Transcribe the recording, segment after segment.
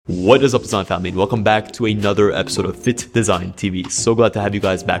What is up, design family, and welcome back to another episode of Fit Design TV. So glad to have you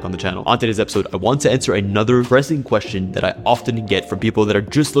guys back on the channel. On today's episode, I want to answer another pressing question that I often get from people that are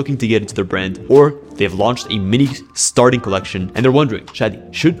just looking to get into their brand, or they've launched a mini starting collection and they're wondering,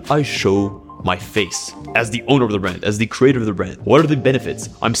 Shadi, should I show my face as the owner of the brand, as the creator of the brand? What are the benefits?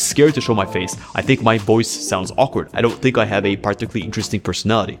 I'm scared to show my face. I think my voice sounds awkward. I don't think I have a particularly interesting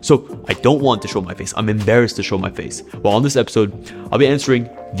personality. So I don't want to show my face. I'm embarrassed to show my face. Well, on this episode, I'll be answering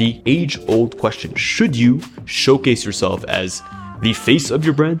the age-old question. Should you showcase yourself as the face of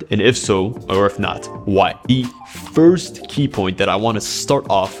your brand? And if so, or if not, why? The first key point that I want to start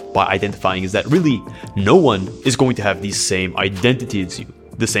off by identifying is that really no one is going to have the same identity as you,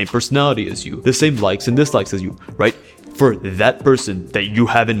 the same personality as you, the same likes and dislikes as you, right? For that person that you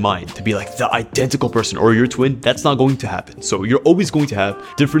have in mind to be like the identical person or your twin, that's not going to happen. So you're always going to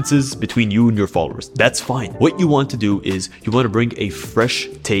have differences between you and your followers. That's fine. What you want to do is you want to bring a fresh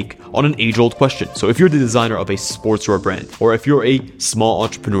take on an age-old question. So if you're the designer of a sportswear brand, or if you're a small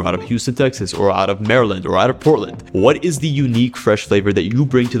entrepreneur out of Houston, Texas, or out of Maryland, or out of Portland, what is the unique, fresh flavor that you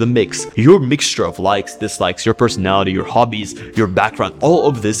bring to the mix? Your mixture of likes, dislikes, your personality, your hobbies, your background, all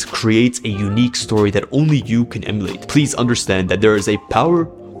of this creates a unique story that only you can emulate. Please understand that there is a power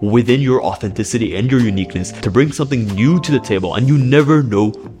within your authenticity and your uniqueness to bring something new to the table, and you never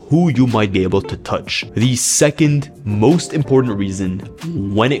know who you might be able to touch. The second most important reason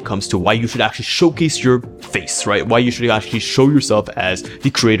when it comes to why you should actually showcase your face, right? Why you should actually show yourself as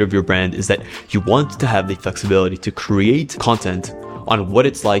the creator of your brand is that you want to have the flexibility to create content on what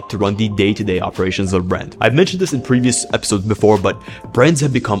it's like to run the day-to-day operations of a brand. I've mentioned this in previous episodes before, but brands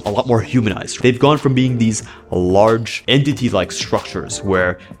have become a lot more humanized. They've gone from being these large entity-like structures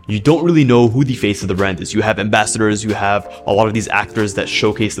where you don't really know who the face of the brand is. You have ambassadors, you have a lot of these actors that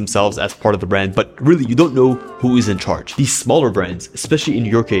showcase themselves as part of the brand, but really you don't know who is in charge. These smaller brands, especially in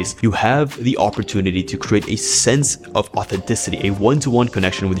your case, you have the opportunity to create a sense of authenticity, a one-to-one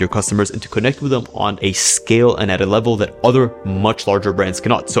connection with your customers, and to connect with them on a scale and at a level that other much larger brands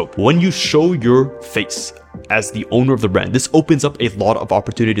cannot. So when you show your face as the owner of the brand, this opens up a lot of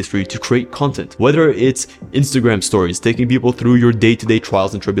opportunities for you to create content, whether it's Instagram stories, taking people through your day-to-day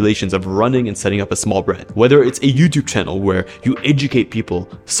trials and tribulations of running and setting up a small brand, whether it's a YouTube channel where you educate people,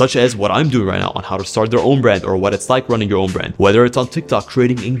 such as what I'm doing right now, on how to start their own brand or what it's like running your own brand, whether it's on TikTok,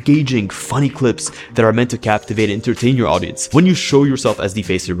 creating engaging, funny clips that are meant to captivate and entertain your audience. When you show yourself as the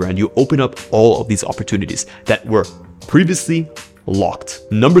face of your brand, you open up all of these opportunities that were previously locked.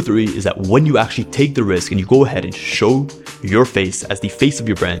 Number 3 is that when you actually take the risk and you go ahead and show your face as the face of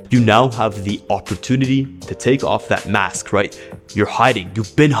your brand, you now have the opportunity to take off that mask, right?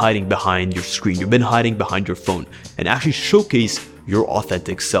 You've been hiding behind your screen, you've been hiding behind your phone, and actually showcase your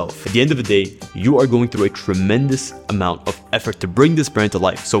authentic self. At the end of the day, you are going through a tremendous amount of effort to bring this brand to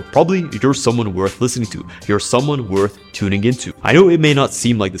life. So probably you're someone worth listening to. You're someone worth tuning into. I know it may not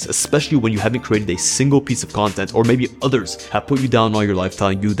seem like this, especially when you haven't created a single piece of content, or maybe others have put you down all your life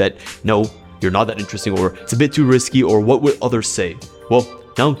telling you that, no, you're not that interesting, or it's a bit too risky, or what would others say? Well,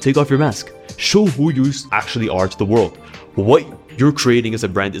 now take off your mask. Show who you actually are to the world. What you're creating as a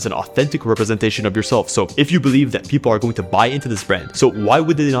brand is an authentic representation of yourself. So if you believe that people are going to buy into this brand, so why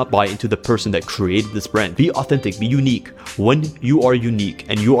would they not buy into the person that created this brand? Be authentic, be unique. When you are unique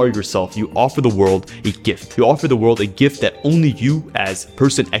and you are yourself, you offer the world a gift. You offer the world a gift that only you as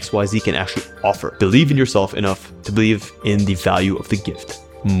person XYZ can actually offer. Believe in yourself enough to believe in the value of the gift.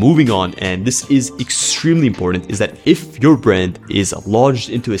 Moving on, and this is extremely important, is that if your brand is lodged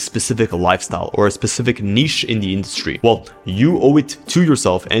into a specific lifestyle or a specific niche in the industry, well, you owe it to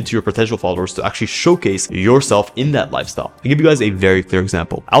yourself and to your potential followers to actually showcase yourself in that lifestyle. I'll give you guys a very clear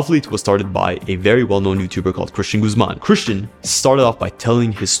example. Alphalete was started by a very well-known YouTuber called Christian Guzman. Christian started off by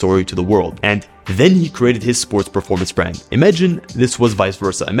telling his story to the world, and then he created his sports performance brand. Imagine this was vice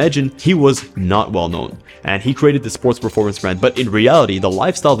versa. Imagine he was not well known and he created the sports performance brand, but in reality, the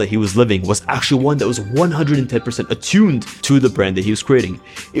lifestyle that he was living was actually one that was 110% attuned to the brand that he was creating.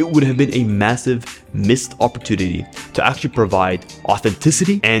 It would have been a massive missed opportunity to actually provide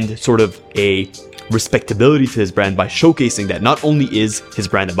authenticity and sort of a respectability to his brand by showcasing that not only is his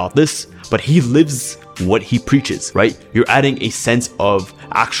brand about this, but he lives what he preaches, right? You're adding a sense of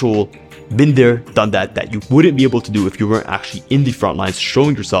actual been there, done that you wouldn't be able to do if you weren't actually in the front lines,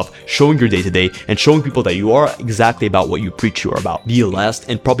 showing yourself, showing your day-to-day, and showing people that you are exactly about what you preach you are about. The last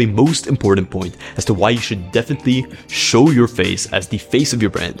and probably most important point as to why you should definitely show your face as the face of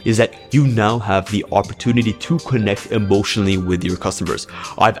your brand is that you now have the opportunity to connect emotionally with your customers.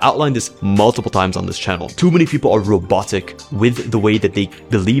 I've outlined this multiple times on this channel. Too many people are robotic with the way that they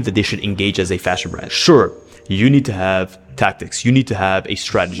believe that they should engage as a fashion brand. Sure, you need to have tactics, you need to have a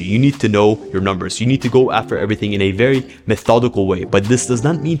strategy, you need to know your numbers, you need to go after everything in a very methodical way. But this does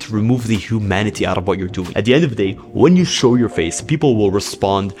not mean to remove the humanity out of what you're doing. At the end of the day, when you show your face, people will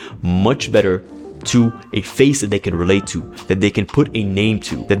respond much better to a face that they can relate to, that they can put a name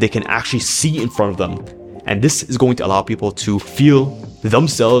to, that they can actually see in front of them. And this is going to allow people to feel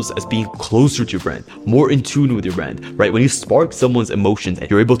themselves as being closer to your brand, more in tune with your brand, right? When you spark someone's emotions and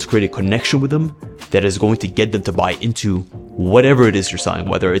you're able to create a connection with them that is going to get them to buy into whatever it is you're selling,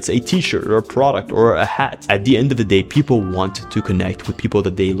 whether it's a t-shirt or a product or a hat. At the end of the day, people want to connect with people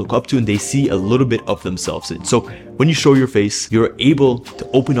that they look up to and they see a little bit of themselves in. So when you show your face, you're able to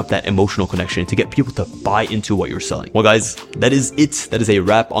open up that emotional connection to get people to buy into what you're selling. Well, guys, that is it. That is a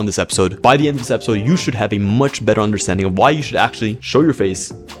wrap on this episode. By the end of this episode, you should have a much better understanding of why you should actually show your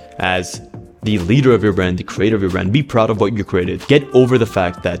face as the leader of your brand, the creator of your brand. Be proud of what you created. Get over the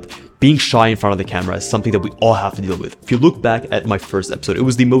fact that being shy in front of the camera is something that we all have to deal with. If you look back at my first episode, it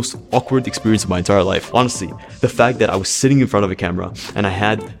was the most awkward experience of my entire life. Honestly, the fact that I was sitting in front of a camera and I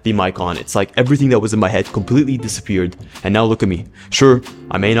had the mic on, it's like everything that was in my head completely disappeared. And now look at me. Sure,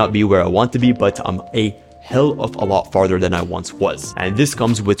 I may not be where I want to be, but I'm a hell of a lot farther than I once was. And this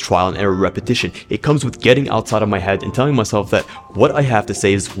comes with trial and error repetition. It comes with getting outside of my head and telling myself that what I have to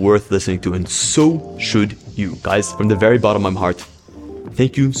say is worth listening to, and so should you. Guys, from the very bottom of my heart,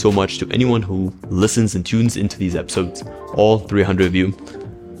 thank you so much to anyone who listens and tunes into these episodes, all 300 of you.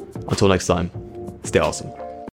 Until next time, stay awesome.